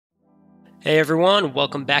Hey everyone,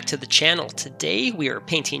 welcome back to the channel. Today we are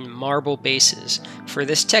painting marble bases. For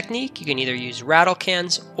this technique, you can either use rattle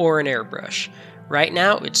cans or an airbrush. Right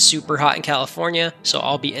now it's super hot in California, so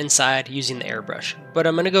I'll be inside using the airbrush. But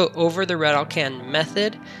I'm going to go over the rattle can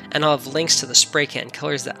method, and I'll have links to the spray can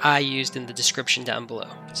colors that I used in the description down below.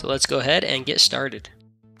 So let's go ahead and get started.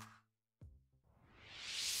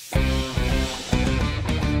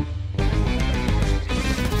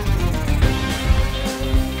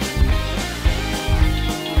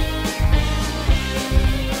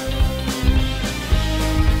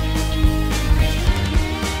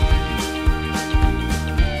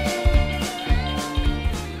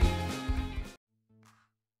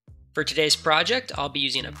 For today's project, I'll be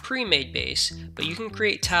using a pre-made base, but you can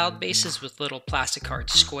create tiled bases with little plastic card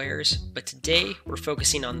squares, but today we're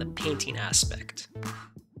focusing on the painting aspect.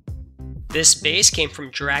 This base came from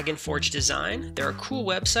Dragon Forge Design. They're a cool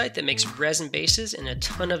website that makes resin bases in a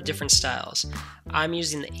ton of different styles. I'm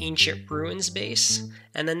using the Ancient Ruins base,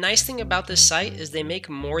 and the nice thing about this site is they make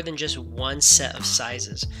more than just one set of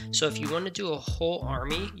sizes. So if you want to do a whole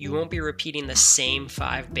army, you won't be repeating the same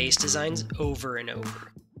 5 base designs over and over.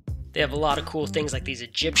 They have a lot of cool things like these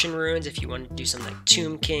Egyptian ruins. If you want to do something like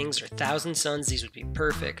Tomb Kings or Thousand Suns, these would be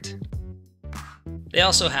perfect. They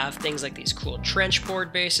also have things like these cool trench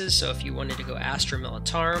board bases, so if you wanted to go Astra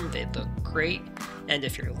Militarum, they'd look great. And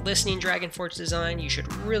if you're listening Dragon Forge Design, you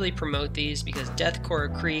should really promote these because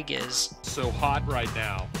Deathcore Krieg is so hot right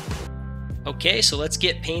now. Okay, so let's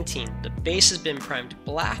get painting. The base has been primed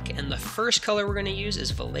black, and the first color we're going to use is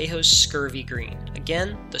Vallejo's Scurvy Green.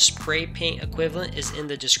 Again, the spray paint equivalent is in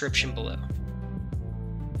the description below.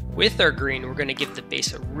 With our green, we're going to give the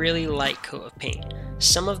base a really light coat of paint.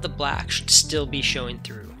 Some of the black should still be showing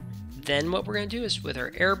through. Then what we're going to do is with our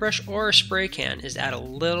airbrush or our spray can is add a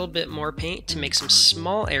little bit more paint to make some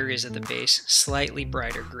small areas of the base slightly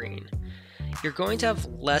brighter green. You're going to have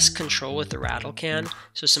less control with the rattle can,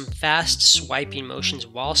 so some fast swiping motions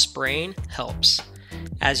while spraying helps.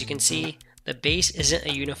 As you can see, the base isn't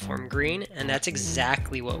a uniform green, and that's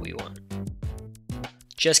exactly what we want.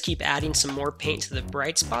 Just keep adding some more paint to the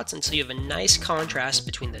bright spots until you have a nice contrast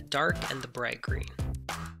between the dark and the bright green.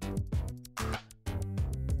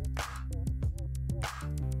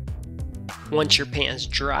 Once your paint is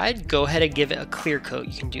dried, go ahead and give it a clear coat.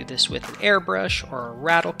 You can do this with an airbrush or a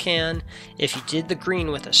rattle can. If you did the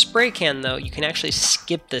green with a spray can though, you can actually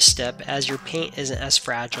skip this step as your paint isn't as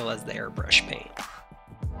fragile as the airbrush paint.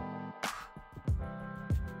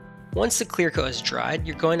 Once the clear coat is dried,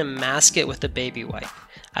 you're going to mask it with a baby wipe.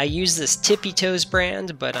 I use this Tippy Toes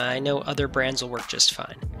brand, but I know other brands will work just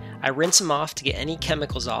fine. I rinse them off to get any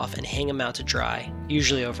chemicals off and hang them out to dry,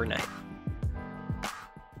 usually overnight.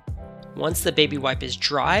 Once the baby wipe is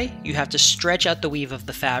dry, you have to stretch out the weave of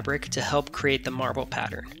the fabric to help create the marble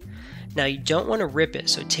pattern. Now you don't want to rip it,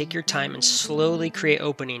 so take your time and slowly create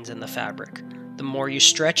openings in the fabric. The more you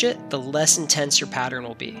stretch it, the less intense your pattern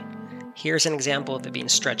will be. Here's an example of it being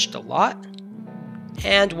stretched a lot,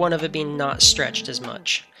 and one of it being not stretched as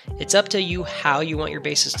much. It's up to you how you want your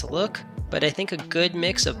bases to look, but I think a good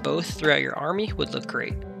mix of both throughout your army would look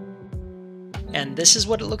great. And this is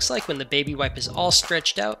what it looks like when the baby wipe is all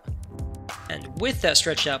stretched out. And with that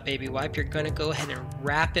stretched out baby wipe, you're going to go ahead and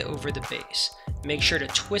wrap it over the base. Make sure to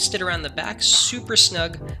twist it around the back super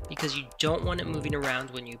snug because you don't want it moving around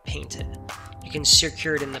when you paint it. You can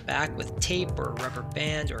secure it in the back with tape or a rubber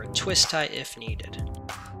band or a twist tie if needed.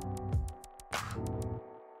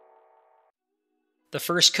 The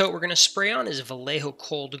first coat we're going to spray on is Vallejo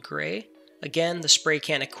Cold Gray. Again, the spray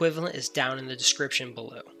can equivalent is down in the description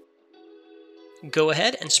below. Go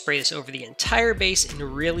ahead and spray this over the entire base in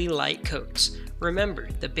really light coats. Remember,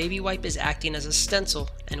 the baby wipe is acting as a stencil,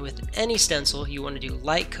 and with any stencil you want to do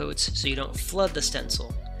light coats so you don't flood the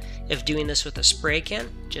stencil. If doing this with a spray can,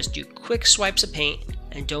 just do quick swipes of paint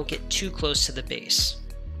and don't get too close to the base.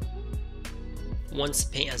 Once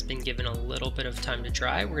the paint has been given a little bit of time to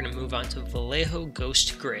dry, we're going to move on to Vallejo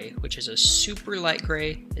Ghost Gray, which is a super light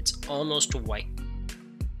gray. It's almost white.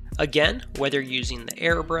 Again, whether using the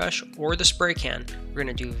airbrush or the spray can, we're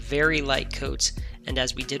going to do very light coats, and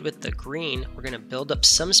as we did with the green, we're going to build up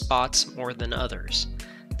some spots more than others.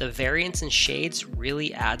 The variance in shades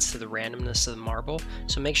really adds to the randomness of the marble,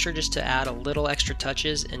 so make sure just to add a little extra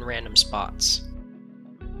touches in random spots.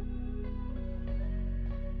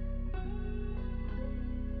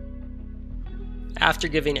 After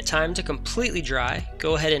giving it time to completely dry,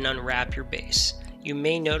 go ahead and unwrap your base. You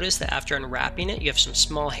may notice that after unwrapping it, you have some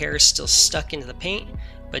small hairs still stuck into the paint,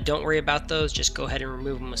 but don't worry about those, just go ahead and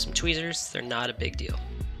remove them with some tweezers. They're not a big deal.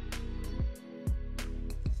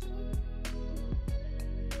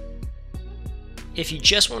 If you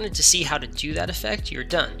just wanted to see how to do that effect, you're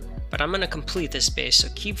done. But I'm going to complete this base, so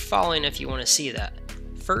keep following if you want to see that.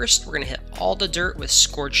 First, we're going to hit all the dirt with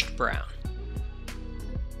scorched brown.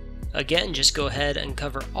 Again, just go ahead and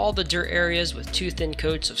cover all the dirt areas with 2 thin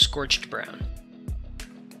coats of scorched brown.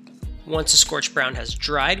 Once the scorched brown has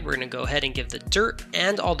dried, we're going to go ahead and give the dirt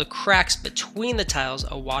and all the cracks between the tiles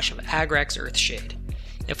a wash of Agrax Earthshade.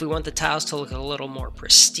 If we want the tiles to look a little more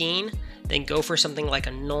pristine, then go for something like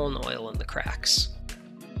a Nuln Oil in the cracks.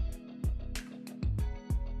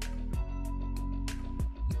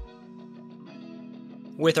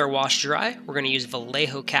 With our wash dry, we're going to use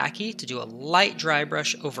Vallejo khaki to do a light dry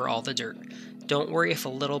brush over all the dirt. Don't worry if a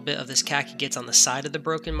little bit of this khaki gets on the side of the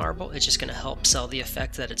broken marble, it's just going to help sell the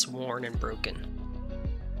effect that it's worn and broken.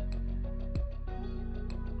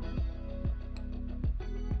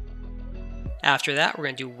 After that, we're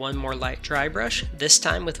going to do one more light dry brush, this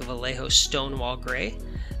time with Vallejo Stonewall Gray.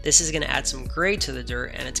 This is going to add some gray to the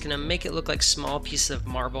dirt and it's going to make it look like small pieces of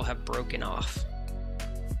marble have broken off.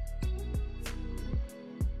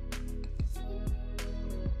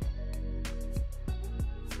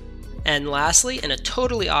 And lastly, and a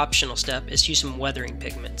totally optional step, is to use some weathering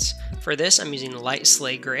pigments. For this, I'm using light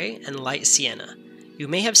slate gray and light sienna. You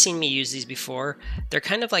may have seen me use these before. They're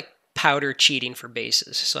kind of like powder cheating for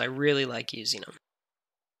bases, so I really like using them.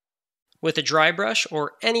 With a dry brush,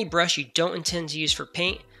 or any brush you don't intend to use for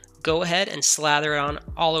paint, go ahead and slather it on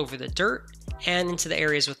all over the dirt and into the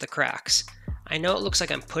areas with the cracks. I know it looks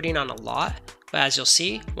like I'm putting on a lot, but as you'll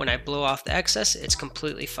see, when I blow off the excess, it's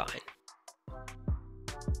completely fine.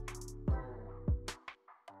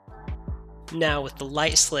 Now with the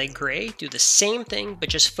light slate gray, do the same thing, but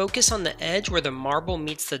just focus on the edge where the marble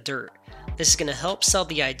meets the dirt. This is going to help sell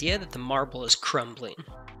the idea that the marble is crumbling.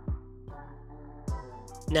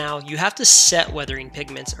 Now, you have to set weathering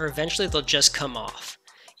pigments or eventually they'll just come off.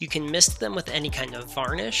 You can mist them with any kind of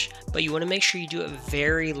varnish, but you want to make sure you do it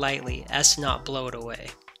very lightly as to not blow it away.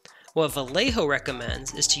 What Vallejo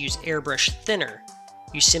recommends is to use airbrush thinner.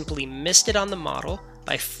 You simply mist it on the model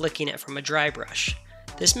by flicking it from a dry brush.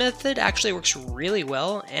 This method actually works really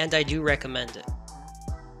well, and I do recommend it.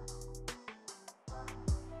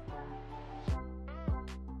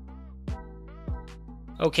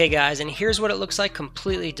 Okay guys, and here's what it looks like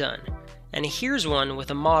completely done. And here's one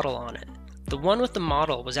with a model on it. The one with the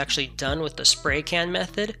model was actually done with the spray can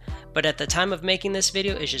method, but at the time of making this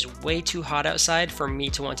video, it's just way too hot outside for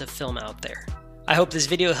me to want to film out there. I hope this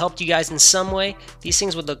video helped you guys in some way. These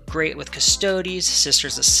things would look great with Custodes,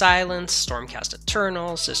 Sisters of Silence, Stormcast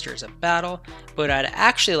Eternals, Sisters of Battle, but what I'd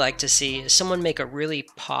actually like to see is someone make a really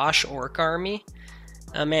posh orc army.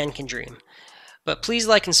 A man can dream. But please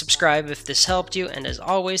like and subscribe if this helped you, and as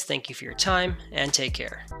always, thank you for your time, and take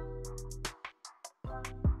care.